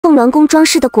凤鸾宫装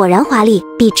饰的果然华丽，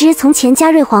比之从前嘉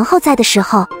瑞皇后在的时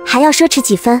候还要奢侈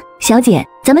几分。小姐，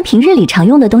咱们平日里常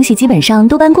用的东西基本上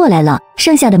都搬过来了，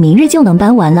剩下的明日就能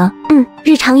搬完了。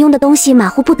日常用的东西马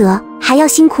虎不得，还要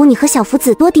辛苦你和小福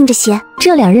子多盯着些。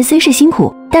这2日虽是辛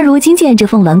苦，但如今见这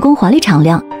凤鸾宫华丽敞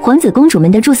亮，皇子公主们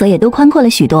的住所也都宽阔了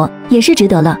许多，也是值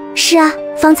得了。是啊，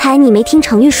方才你没听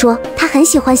程玉说他很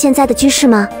喜欢现在的居室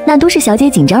吗？那都是小姐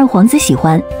紧着二皇子喜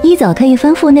欢，一早可以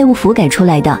吩咐内务府改出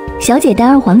来的。小姐待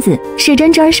二皇子是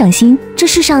真真儿上心。这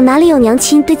世上哪里有娘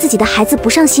亲对自己的孩子不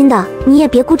上心的？你也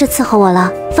别顾着伺候我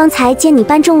了。方才见你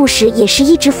搬重物时也是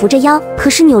一直扶着腰，可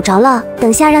是扭着了，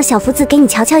等下让小福子给你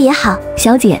瞧瞧也好。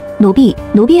小姐，奴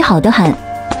婢好得很。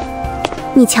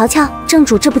你瞧瞧，正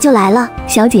主这不就来了？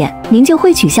小姐，您就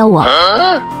会取笑我？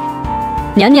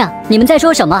娘娘，你们在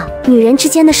说什么？女人之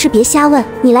间的事别瞎问，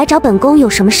你来找本宫有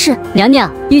什么事？娘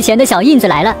娘，御前的小印子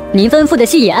来了，您吩咐的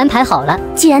戏也安排好了。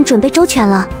既然准备周全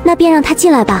了，那便让他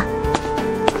进来吧。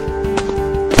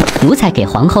奴才给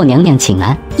皇后娘娘请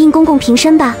安。印公公平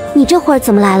身吧，你这会儿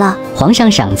怎么来了？皇上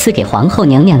赏赐给皇后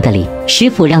娘娘的礼，师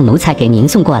傅让奴才给您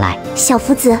送过来。小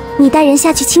福子，你带人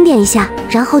下去清点一下，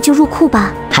然后就入库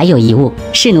吧。还有一物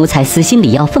是奴才私心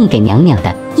里要奉给娘娘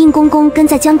的。印公公跟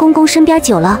在江公公身边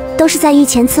久了，都是在御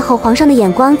前伺候皇上的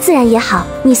眼光自然也好。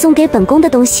你送给本宫的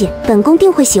东西，本宫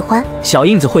定会喜欢。小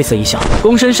印子晦涩一笑，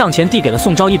躬身上前递给了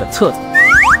宋昭一本册子。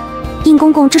印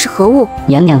公公，这是何物？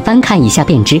娘娘翻看一下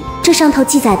便知。这上头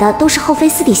记载的都是后妃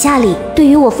私底下里对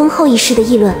于我封后一事的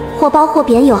议论，或褒或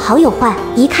贬，有好有坏，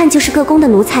一看就是各宫的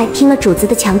奴才听了主子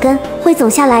的强根，汇总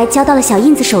下来交到了小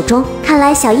印子手中。看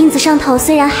来小印子上头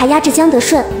虽然还压着江德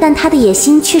顺，但他的野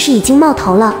心确实已经冒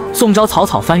头了。宋昭草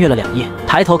草翻阅了2页，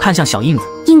抬头看向小印子。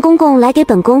印公公来给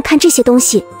本宫看这些东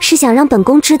西，是想让本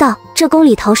宫知道这宫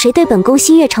里头谁对本宫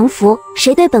心悦诚服，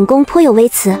谁对本宫颇有微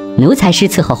词。奴才是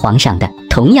伺候皇上的，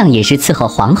同样也是伺候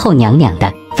皇后娘娘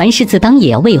的，凡事自当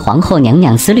也要为皇后娘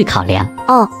娘思虑考量。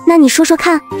哦，那你说说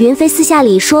看，云妃私下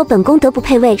里说本宫德不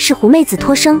配位，是狐妹子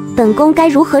托生，本宫该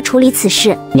如何处理此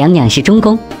事？娘娘是中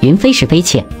宫，云妃是妃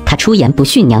妾，她出言不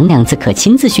逊，娘娘自可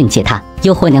亲自训诫她。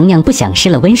又或娘娘不想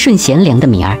失了温顺贤良的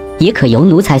名儿，也可由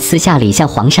奴才私下里向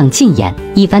皇上进言，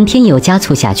一番添油加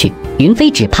醋下去，云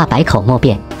妃只怕百口莫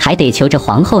辩，还得求着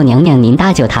皇后娘娘您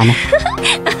搭救她呢。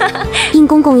印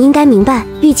公公应该明白，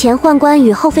御前宦官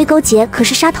与后妃勾结可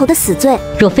是杀头的死罪。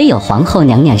若非有皇后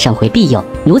娘娘上回庇佑，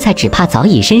奴才只怕早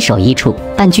已身首异处，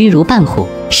伴居如伴虎。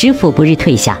师傅不日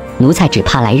退下，奴才只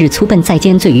怕来日粗笨再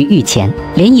见罪于御前，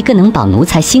连一个能保奴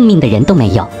才性命的人都没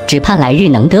有，只怕来日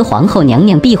能得皇后娘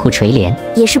娘庇护垂怜。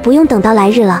也是不用等到来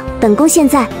日了，本宫现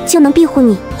在就能庇护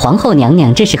你。皇后娘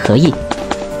娘这是何意？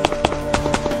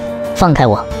放开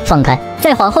我，放开！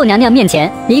在皇后娘娘面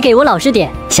前，你给我老实点。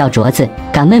小镯子，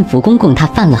敢问福公公他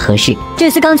犯了何事？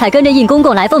这厮刚才跟着印公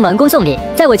公来凤鸾宫送礼，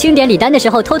在我清点礼单的时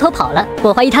候偷偷跑了，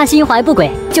我怀疑他心怀不轨，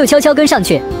就悄悄跟上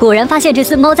去，果然发现这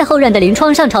厮猫在后院的临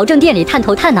窗上朝正殿里探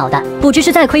头探脑的，不知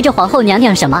是在亏着皇后娘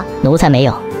娘什么。奴才没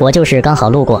有，我就是刚好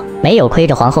路过，没有亏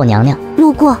着皇后娘娘。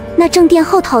路过？那正殿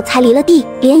后头才离了地，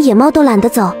连野猫都懒得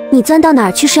走，你钻到哪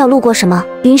儿去是要路过什么？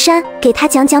云山，给他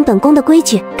讲讲本宫的规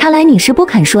矩。看来你是不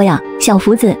肯说呀，小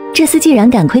福子，这厮既然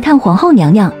敢窥探皇后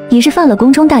娘娘，已是犯了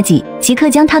宫中大忌，即刻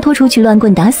将他拖出去乱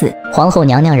棍打死。皇后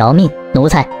娘娘饶命，奴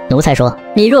才说，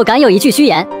你若敢有一句虚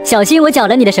言，小心我绞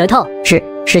了你的舌头。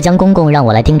是江公公让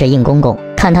我来盯着印公公，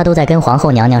看他都在跟皇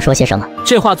后娘娘说些什么。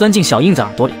这话钻进小印子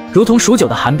耳朵里，如同数9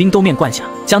的寒冰兜面灌下，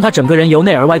将他整个人由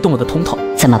内而外冻了个通透。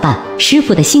怎么办？师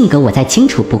傅的性格我再清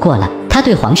楚不过了，他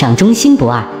对皇上忠心不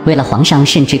二，为了皇上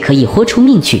甚至可以豁出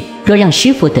命去。若让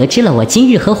师傅得知了我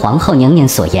今日和皇后娘娘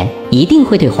所言，一定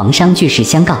会对皇上据实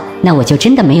相告，那我就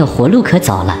真的没有活路可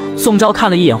走了。宋昭看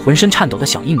了一眼浑身颤抖的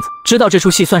小印子，知道这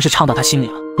出戏算是唱到他心里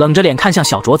了，冷着脸看向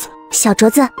小镯子。小镯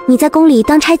子，你在宫里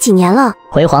当差几年了？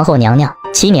回皇后娘娘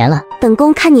7年了。本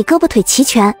宫看你胳膊腿齐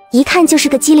全，一看就是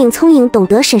个机灵聪颖、懂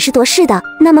得审时度势的。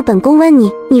那么本宫问你，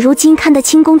你如今看得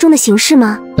清宫中的形势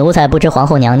吗？奴才不知皇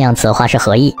后娘娘此话是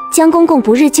何意。江公公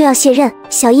不日就要卸任，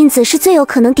小印子是最有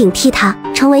可能顶替他，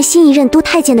成为新一任都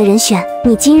太监的人选。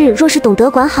你今日若是懂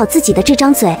得管好自己的这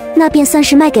张嘴，那便算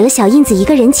是卖给了小印子一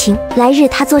个人情。来日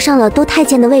他坐上了都太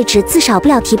监的位置，自少不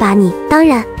了提拔你。当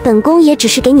然，本宫也只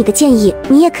是给你个建议，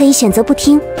你也可以选择不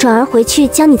听，转而回去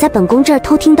将你在本宫这儿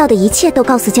偷听到的一切都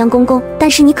告诉江公公。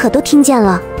但是你可都听见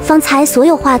了，方才所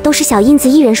有话都是小印子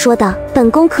一人说的，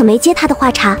本宫可没接他的话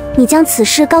茬。你将此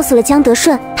事告诉了江德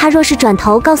顺，他若是转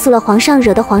头告诉了皇上，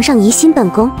惹得皇上疑心本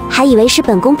宫，还以为是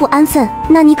本宫不安分，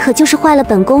那你可就是坏了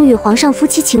本宫与皇上夫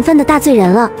妻情分的大罪罪人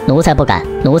了。奴才不敢，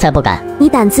奴才不敢。你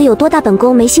胆子有多大，本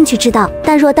宫没兴趣知道。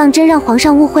但若当真让皇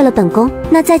上误会了本宫，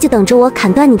那再就等着我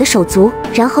砍断你的手足，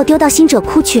然后丢到新者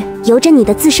窟去，由着你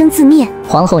的自生自灭。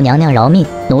皇后娘娘饶命，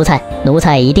奴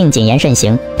才一定谨言慎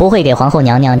行，不会给皇后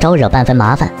娘娘招惹半分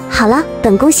麻烦。好了，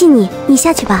本宫信你，你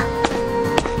下去吧。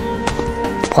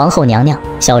皇后娘娘，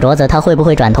小镯子他会不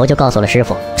会转头就告诉了师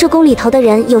傅？这宫里头的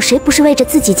人有谁不是为着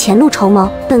自己前路筹谋？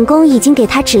本宫已经给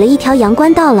他指了一条阳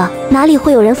关道了，哪里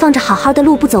会有人放着好好的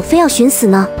路不走，非要寻死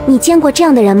呢？你见过这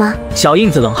样的人吗？小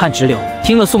印子冷汗直流，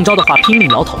听了宋昭的话，拼命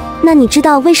摇头。那你知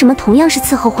道为什么同样是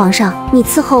伺候皇上，你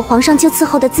伺候皇上就伺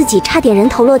候的自己差点人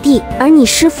头落地，而你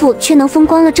师父却能风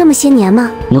光了这么些年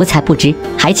吗？奴才不知，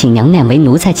还请娘娘为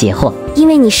奴才解惑。因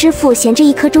为你师父闲着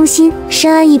一颗忠心，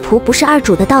深谙一仆不是二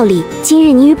主的道理。今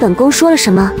日你与本宫说了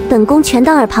什么，本宫全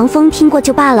当耳旁风听过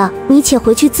就罢了。你且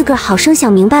回去自个儿好生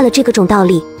想明白了这个种道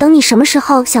理，等你什么时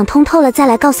候想通透了再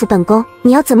来告诉本宫，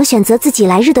你要怎么选择自己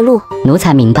来日的路。奴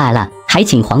才明白了，还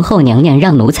请皇后娘娘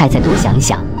让奴才再多想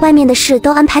想。外面的事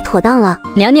都安排妥当了。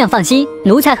娘娘放心，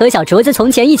奴才和小镯子从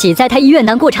前一起在太医院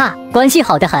当过差，关系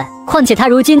好得很。况且他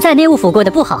如今在内务府过得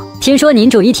不好，听说您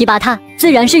主意提拔他，自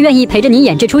然是愿意陪着您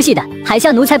演这出戏的，还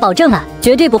向奴才保证了，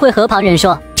绝对不会和旁人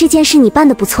说。这件事你办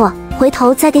得不错，回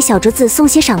头再给小镯子送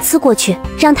些赏赐过去，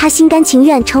让他心甘情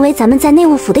愿成为咱们在内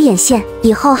务府的眼线，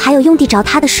以后还有用得着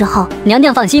他的时候。娘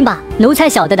娘放心吧，奴才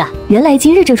晓得的。原来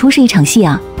今日这出是一场戏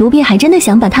啊，奴婢还真的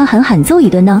想把他狠狠揍一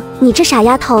顿呢。你这傻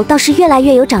丫头倒是越来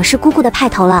越有长势姑姑的派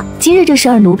头了。今日这事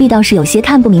儿奴婢倒是有些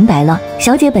看不明白了。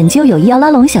小姐本就有意要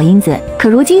拉拢小印子，可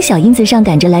如今小印子上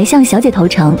赶着来向小姐投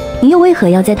诚，你又为何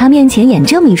要在她面前演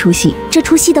这么一出戏？这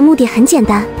出戏的目的很简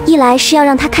单，一来是要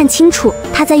让他看清楚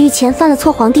他在御前犯了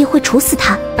错，皇帝会处死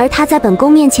他，而他在本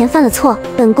宫面前犯了错，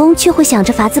本宫却会想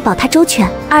着法子保他周全；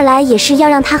二来也是要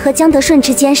让他和江德顺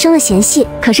之间生了嫌隙。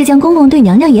可是江公公对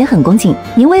娘娘也很恭敬，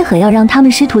您为何要让他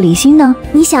们师徒离心呢？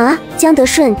你想啊，江德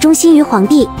顺忠心于皇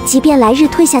帝，即便来日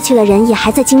退下去了，人也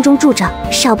还在京中住着，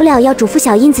少不了要嘱咐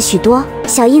小印子许多。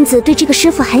小印子对这个师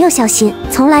傅很有孝心，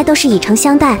从来都是以诚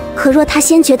相待。可若他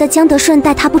先觉得江德顺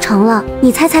待他不成了，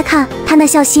你猜猜看，他那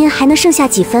孝心还能剩下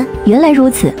几分？原来如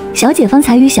此，小姐方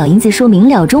才与小印子说明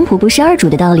了忠仆不是二主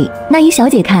的道理，那依小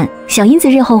姐看，小印子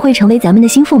日后会成为咱们的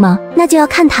心腹吗？那就要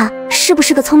看他是不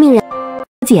是个聪明人。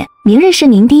姐，明日是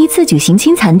您第一次举行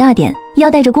亲蚕大典，要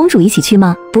带着公主一起去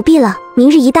吗？不必了，明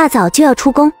日一大早就要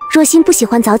出宫。若心不喜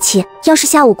欢早起，要是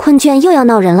下午困倦又要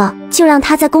闹人了，就让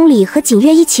她在宫里和锦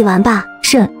月一起玩吧。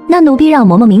是，那奴婢让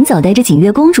嬷嬷明早带着锦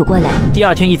月公主过来。第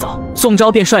二天一早，宋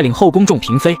昭便率领后宫众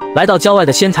嫔妃来到郊外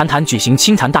的仙蚕坛举行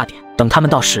亲蚕大典。等他们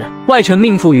到时，外臣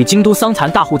命妇与京都桑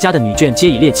蚕大户家的女眷皆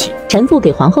已列齐。臣妇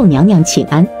给皇后娘娘请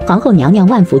安，皇后娘娘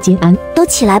万福金安。都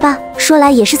起来吧，说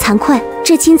来也是惭愧，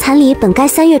这亲蚕礼本该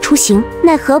3月出行，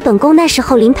奈何本宫那时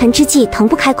候临盆之际腾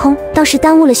不开空，倒是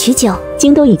耽误了许久。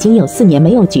京都已经有4年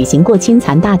没有举行过亲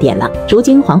蚕大典了，如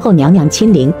今皇后娘娘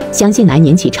亲临，相信来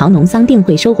年起朝农桑定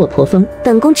会收获颇丰。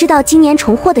本宫知道今年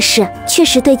重获的事，确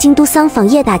实对京都桑纺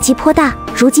业打击颇大。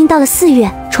如今到了4月，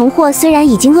重获虽然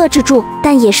已经遏制住，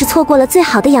但也是错过了最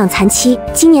好的养蚕期。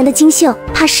今年的金绣，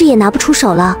怕是也拿不出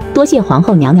手了。多谢皇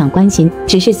后娘娘关心，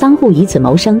只是桑户以此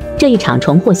谋生，这一场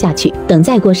重获下去，等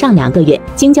再过上2个月，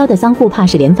京郊的桑户怕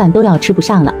是连饭都要吃不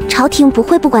上了。朝廷不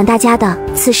会不管大家的，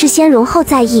此事先容后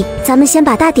再议，咱们先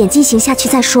把大典进行下去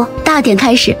再说。大典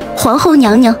开始，皇后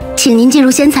娘娘，请您进入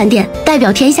仙蚕殿，代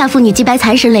表天下妇女祭拜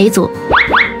蚕神雷祖。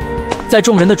在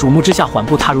众人的瞩目之下，缓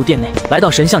步踏入殿内，来到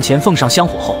神像前奉上香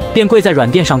火后，便跪在软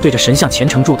垫上，对着神像虔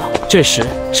诚祝祷。这时，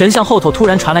神像后头突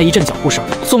然传来一阵脚步声，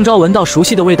宋昭闻到熟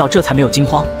悉的味道，这才没有惊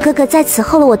慌。哥哥在此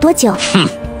候了我多久？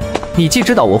你既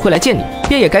知道我会来见你，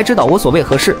便也该知道我所为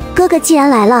何事。哥哥既然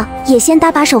来了，也先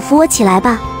搭把手扶我起来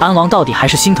吧。安王到底还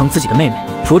是心疼自己的妹妹，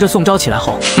扶着宋昭起来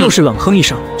后，又是冷哼一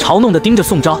声，嘲弄地盯着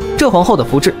宋昭。这皇后的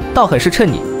福祉，倒很是衬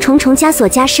你。重重枷锁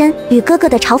加身，与哥哥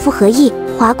的朝服合意，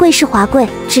华贵是华贵，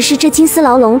只是这金丝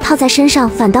牢笼套在身上，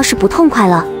反倒是不痛快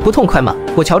了。不痛快吗？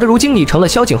我瞧着如今你成了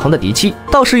萧景恒的嫡妻，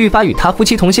倒是愈发与他夫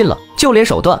妻同心了，就连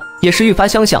手段也是愈发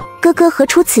相像。哥哥何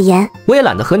出此言？我也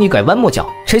懒得和你拐弯抹角。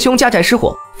陈兄家宅失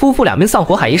火，夫妇2名丧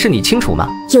火海一事你清楚吗？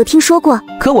有听说过，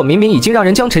可我明明已经让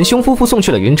人将陈兄夫妇送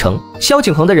去了云城，萧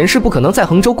景恒的人是不可能在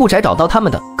衡州故宅找到他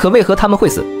们的，可为何他们会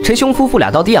死？陈兄夫妇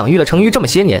俩到底养育了程昱这么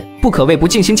些年，不可谓不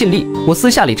尽心尽力。我私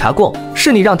下里查过，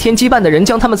是你让天机办的人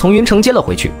将他们从云城接了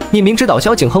回去。你明知道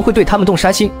萧景恒会对他们动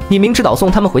杀心，你明知道送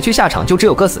他们回去下场就只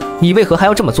有个死，你为何还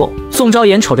要这么做？宋昭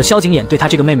眼瞅着萧景琰对他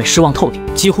这个妹妹失望透顶，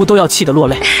几乎都要气得落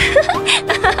泪。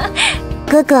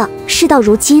哥哥，事到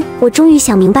如今，我终于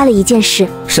想明白了一件事。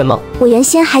什么？我原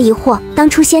先还疑惑，当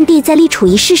初先帝在立储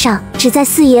一事上，只在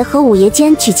4爷和5爷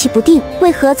间举棋不定，为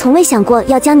何从未想过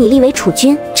要将你立为储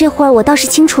君？这会儿我倒是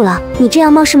清楚了，你这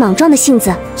样冒失莽撞的性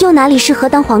子，又哪里适合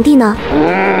当皇帝呢？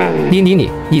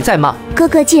你在骂？哥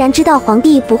哥既然知道皇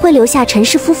帝不会留下陈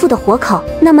氏夫妇的活口，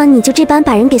那么你就这般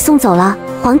把人给送走了。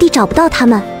皇帝找不到他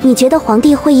们，你觉得皇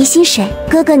帝会疑心谁？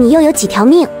哥哥，你又有几条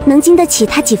命，能经得起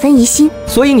他几分疑心？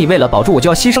所以你为了保住我就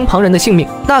要牺牲旁人的性命，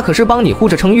那可是帮你护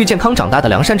着成玉健康长大的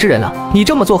良善之人啊！你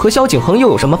这么做和萧景恒又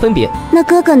有什么分别？那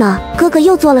哥哥呢？哥哥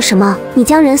又做了什么？你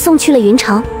将人送去了云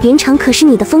城，云城可是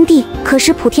你的封地，可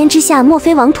是普天之下莫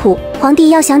非王土。皇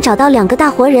帝要想找到2个大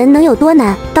活人能有多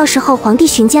难？到时候皇帝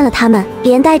寻见了他们，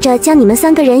连带着将你们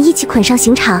3个人一起捆上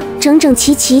刑场，整整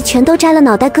齐齐全都摘了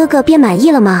脑袋，哥哥便满意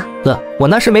了吗？我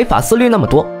那是没法思虑那么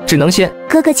多，只能先。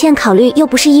哥哥欠考虑又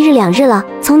不是1日2日了，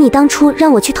从你当初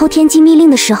让我去偷天机密令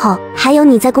的时候，还有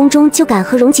你在宫中就敢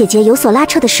和蓉姐姐有所拉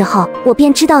扯的时候，我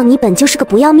便知道你本就是个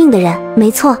不要命的人。没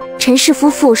错，陈氏夫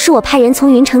妇是我派人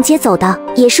从云城接走的，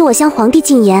也是我向皇帝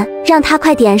进言，让他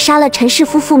快点杀了陈氏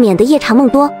夫妇，免得夜长梦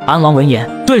多。安王闻言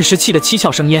顿时气得七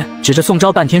窍生烟，指着宋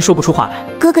昭半天说不出话来。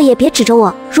哥哥也别指着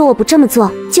我，若我不这么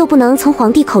做，就不能从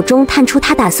皇帝口中探出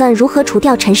他打算如何除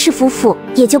掉陈氏夫妇，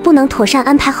也就不能妥善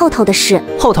安排后头的事。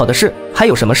后头的事还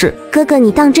有什么事？哥哥，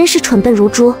你当真是蠢笨如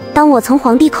猪。当我从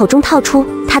皇帝口中套出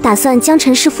他打算将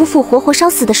陈氏夫妇活活烧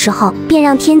死的时候，便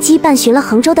让天机办寻了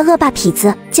衡州的恶霸痞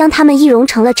子，将他们易容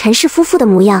成了陈氏夫妇的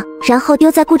模样，然后丢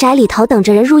在故宅里头等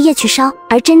着人入夜去烧。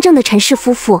而真正的陈氏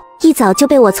夫妇一早就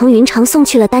被我从云城送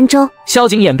去了儋州。萧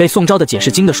景琰被宋昭的解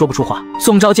释惊得说不出话。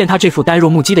宋昭见他这副呆若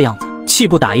木鸡的样子，气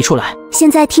不打一处来。现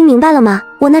在听明白了吗？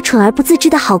我那蠢而不自知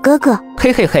的好哥哥。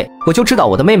嘿嘿嘿，我就知道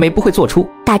我的妹妹不会做出。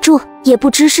打住！也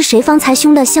不知是谁方才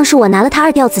凶的，像是我拿了他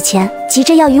2吊子钱，急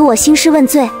着要与我兴师问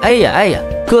罪。哎呀，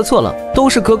哥错了，都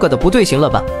是哥哥的不对，行了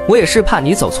吧？我也是怕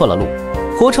你走错了路，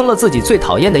活成了自己最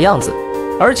讨厌的样子。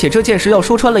而且这件事要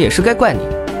说穿了也是该怪你，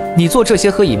你做这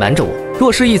些何以瞒着我？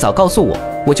若是一早告诉我，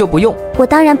我就不用。我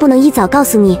当然不能一早告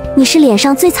诉你，你是脸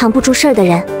上最藏不住事儿的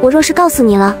人。我若是告诉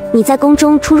你了，你在宫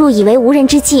中出入以为无人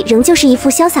之际，仍旧是一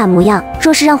副潇洒模样。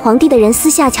若是让皇帝的人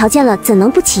私下瞧见了，怎能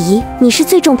不起疑？你是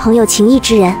最重朋友情谊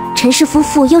之人，陈氏夫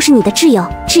妇又是你的挚友，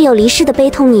挚友离世的悲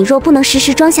痛，你若不能时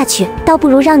时装下去，倒不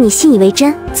如让你信以为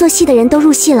真。做戏的人都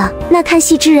入戏了，那看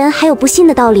戏之人还有不信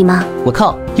的道理吗？我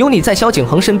靠，有你在萧景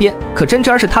恒身边，可真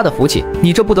是他的福气，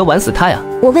你这不得玩死他呀！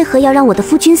我为何要让我的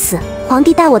夫君死？皇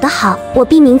帝待我的好，我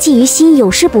必铭记于心，永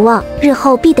世不忘，日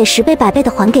后必得10倍100倍的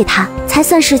还给他，才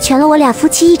算是全了我俩夫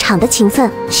妻一场的情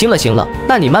分。行了，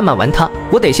那你慢慢玩他，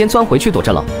我得先钻回去躲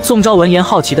着了。宋昭闻言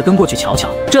好奇地跟过去瞧瞧，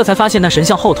这才发现那神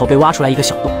像后头被挖出来一个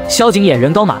小洞，萧景琰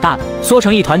人高马大的缩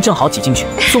成一团，正好挤进去。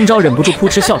宋昭忍不住扑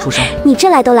哧笑出声。你这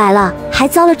来都来了，还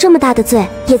遭了这么大的罪，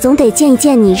也总得见一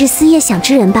见你日思夜想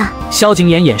之人吧？萧景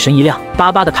琰眼神一亮，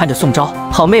巴巴地看着宋昭。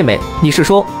好妹妹，你是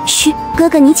说？嘘，哥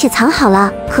哥你且藏好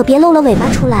了，可别露了尾巴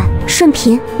出来。顺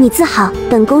嫔，你自好，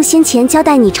本宫先前交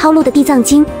代你抄录的地藏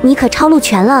经，你可抄录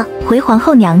全了？回皇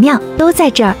后娘娘，都在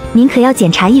这儿，您可要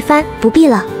检查一番。不必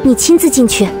了，你亲自进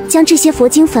去，将这些佛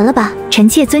经焚了吧。臣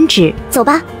妾遵旨。走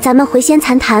吧，咱们回仙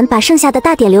蚕坛，把剩下的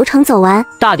大典流程走完。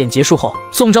大典结束后，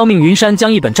宋昭命云山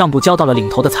将一本账簿交到了领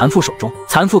头的残妇手中。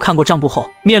残妇看过账簿后，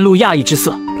面露讶异之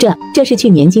色。这是去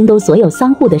年京都所有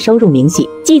丧户的收入明细，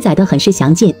记载得很是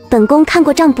详尽。本宫看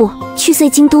过账簿，去岁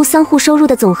京都丧户收入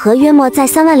的总和约莫在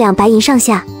3万两白银上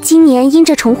下。今年因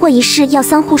这重祸一事，要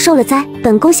丧户受了灾。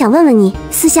本宫想问问你，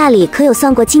私下里可有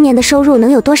算过今年的收入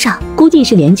能有多少？估计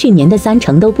是连去年的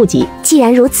30%都不及。既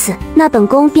然如此，那本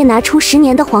宫便拿出10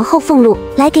年的皇后俸禄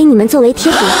来给你们作为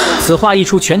贴补。此话一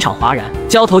出，全场哗然，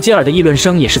交头接耳的议论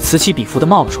声也是此起彼伏的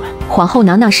冒了出来。皇后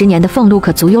娘娘10年的俸禄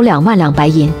可足有2万两白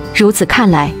银，如此看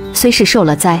来，虽是受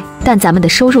了灾，但咱们的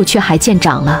收入却还见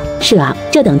涨了。是啊，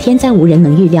这等天灾无人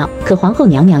能预料，可皇后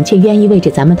娘娘却愿意为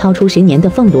着咱们掏出10年的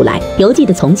俸禄来。犹记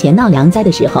得从前闹良灾的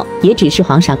时候，也只是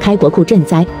皇上开国库赈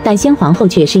灾，但先皇后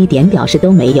却是一点表示都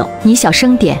没有。你小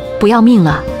声点，不要命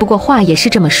了。不过话也是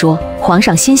这么说，皇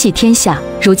上心系天下，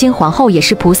如今皇后也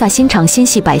是菩萨心肠，心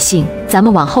系百姓，咱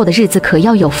们往后的日子可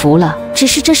要有福了。只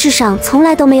是这世上从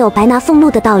来都没有白拿俸禄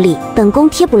的道理，本宫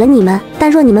贴补了你们，但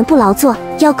若你们不劳作，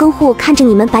要更户看着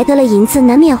你们白得了银子，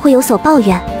难免会有所抱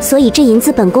怨，所以这银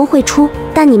子本宫会出，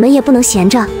但你们也不能闲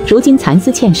着。如今蚕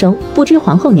丝欠收，不知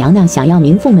皇后娘娘想要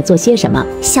民妇们做些什么？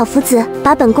小福子，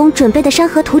把本宫准备的山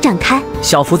河图展开。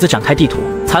小福子展开地图，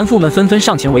残妇们纷纷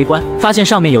上前围观，发现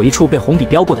上面有一处被红笔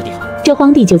标过的地方。这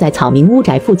荒地就在草民屋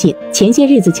宅附近，前些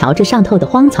日子瞧着上头的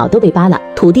荒草都被扒了，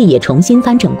土地也重新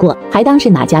翻整过，还当是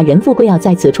哪家人富贵要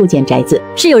在此处建宅子？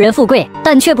是有人富贵，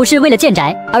但却不是为了建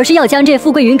宅，而是要将这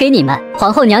富贵匀给你们。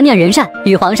皇后娘娘人善，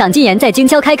与皇上进言在京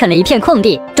郊开垦了一片空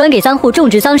地，专给桑户种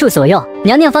植桑树所用。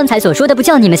娘娘方才所说的不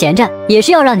叫你们闲着，也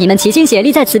是要让你们齐心协力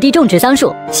在此地种植桑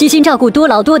树，悉心照顾，多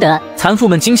劳多得。残妇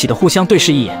们惊喜地互相对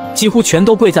视一眼，几乎全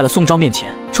都跪在了宋昭面前，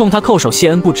冲他叩首谢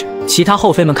恩不止。其他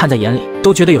后妃们看在眼里，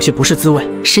都觉得有些不是滋味。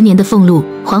10年的俸禄，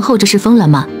皇后这是疯了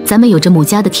吗？咱们有着母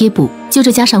家的贴补，就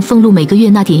这加上俸禄，每个月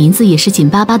那点银子也是紧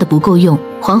巴巴的不够用。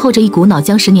皇后这一股脑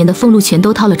将10年的俸禄全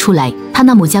都掏了出来，她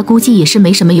那母家估计也是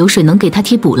没什么油水能给她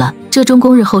贴补了。这中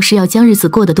宫日后是要将日子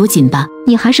过得多紧吧？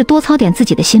你还是多操点自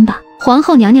己的心吧。皇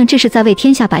后娘娘这是在为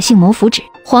天下百姓谋福祉，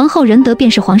皇后仁德便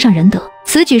是皇上仁德，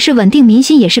此举是稳定民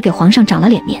心，也是给皇上长了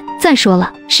脸面。再说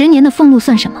了，10年的俸禄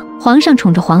算什么？皇上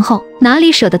宠着皇后，哪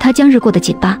里舍得她将日过得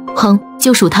紧巴？哼，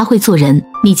就属她会做人。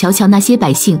你瞧瞧那些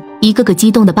百姓，一个个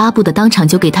激动的巴不得当场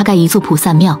就给她盖一座菩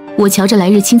萨庙。我瞧着来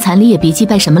日清残里也别祭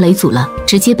拜什么雷祖了，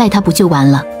直接拜他不就完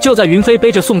了？就在云飞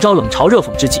背着宋昭冷嘲热讽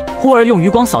之际，忽而用余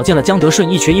光扫见了江德顺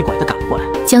一瘸一拐地赶了过来。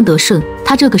江德顺，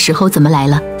他这个时候怎么来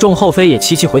了？众后妃也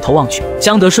齐齐回头望去，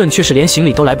江德顺却是连行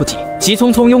礼都来不及，急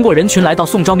匆匆拥过人群来到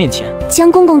宋昭面前。江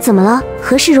公公怎么了？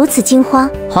何事如此惊慌？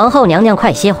皇后娘娘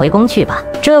快些回宫去吧，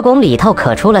这宫里头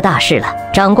可出了大事了，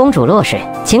长公主落水，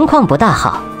情况不大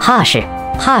好，怕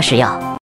是要